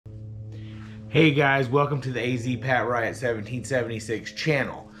Hey guys, welcome to the AZ Pat Riot 1776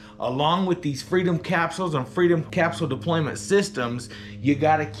 channel. Along with these Freedom capsules and Freedom capsule deployment systems, you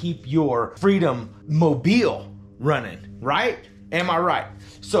gotta keep your Freedom mobile running, right? Am I right?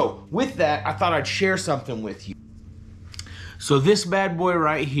 So with that, I thought I'd share something with you. So this bad boy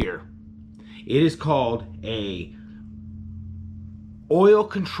right here, it is called a oil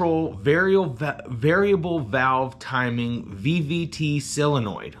control variable valve timing VVT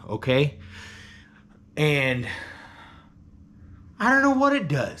solenoid, okay? And I don't know what it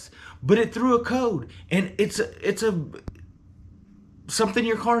does, but it threw a code, and it's something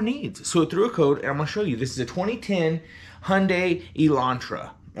your car needs. So it threw a code, and I'm gonna show you. This is a 2010 Hyundai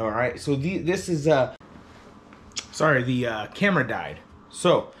Elantra. All right, so this is sorry, the camera died.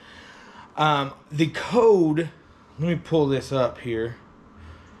 So the code, let me pull this up here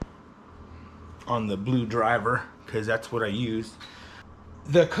on the blue driver because that's what I used.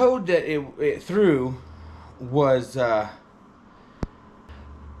 The code that it threw was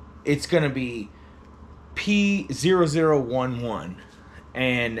it's gonna be P0011,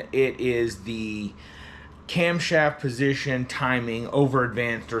 and it is the camshaft position timing over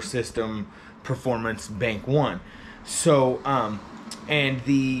advanced or system performance bank 1. So and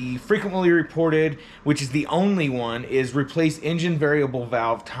the frequently reported, which is the only one, is replace engine variable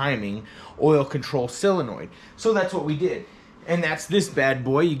valve timing oil control solenoid. So that's what we did. And that's this bad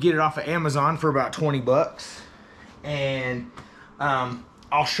boy. You get it off of Amazon for about 20 bucks. And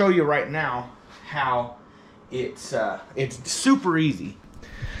I'll show you right now how it's super easy.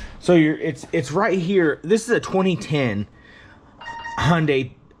 So it's right here. This is a 2010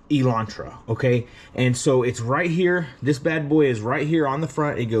 Hyundai Elantra, okay? And so it's right here. This bad boy is right here on the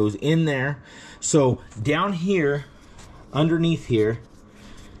front. It goes in there. So down here, underneath here,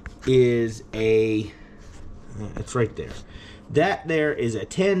 is it's right there. That there is a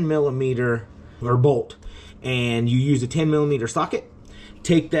 10 millimeter or bolt, and you use a 10 millimeter socket.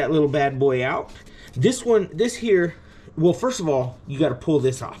 Take that little bad boy out. This here, well, first of all, you got to pull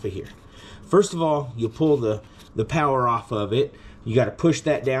this off of here. First of all, you pull the power off of it. You got to push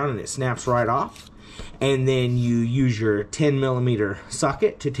that down, and it snaps right off. And then you use your 10 millimeter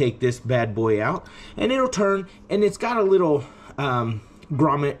socket to take this bad boy out, and it'll turn. And it's got a little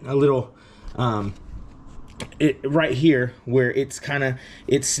grommet, a little right here where it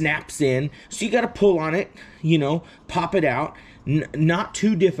snaps in. So you got to pull on it, you know, pop it out. Not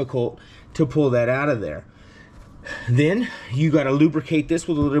too difficult to pull that out of there. Then you got to lubricate this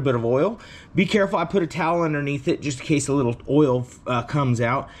with a little bit of oil. Be careful, I put a towel underneath it just in case a little oil comes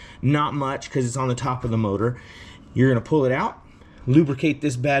out. Not much because it's on the top of the motor. You're going to pull it out, lubricate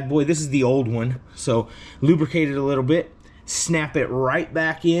this bad boy. This is the old one, so lubricate it a little bit, snap it right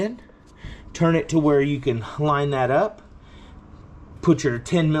back in, turn it to where you can line that up, put your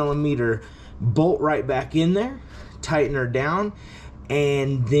 10 millimeter bolt right back in there, tighten her down,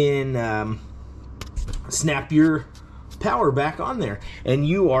 and then snap your power back on there, and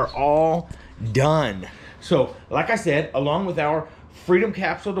you are all done. So like I said, along with our Freedom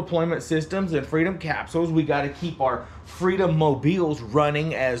capsule deployment systems and Freedom capsules, we got to keep our Freedom mobiles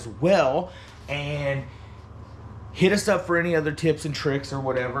running as well. And hit us up for any other tips and tricks or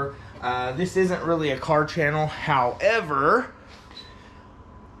whatever. This isn't really a car channel, however,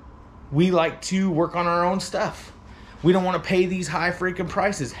 we like to work on our own stuff. We don't want to pay these high freaking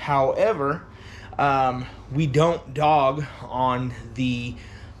prices. However, we don't dog on the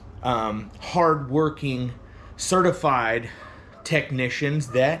hard-working, certified technicians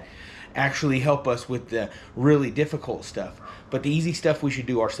that actually help us with the really difficult stuff. But the easy stuff we should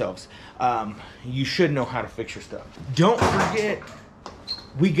do ourselves. You should know how to fix your stuff. Don't forget,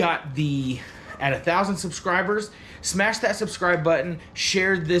 we got at 1,000 subscribers, smash that subscribe button,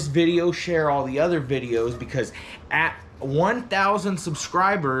 share this video, share all the other videos, because at 1,000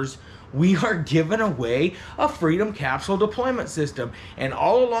 subscribers, we are giving away a Freedom capsule deployment system. And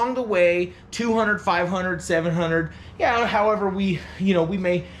all along the way, 200, 500, 700, yeah, however we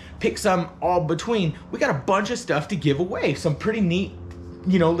may pick some all between, we got a bunch of stuff to give away. Some pretty neat,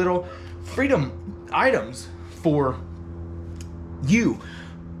 little Freedom items for you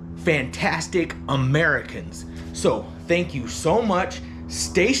fantastic Americans. So thank you so much.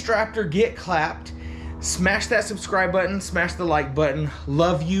 Stay strapped or get clapped. Smash that subscribe button, smash the like button.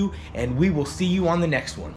 Love you, and we will see you on the next one.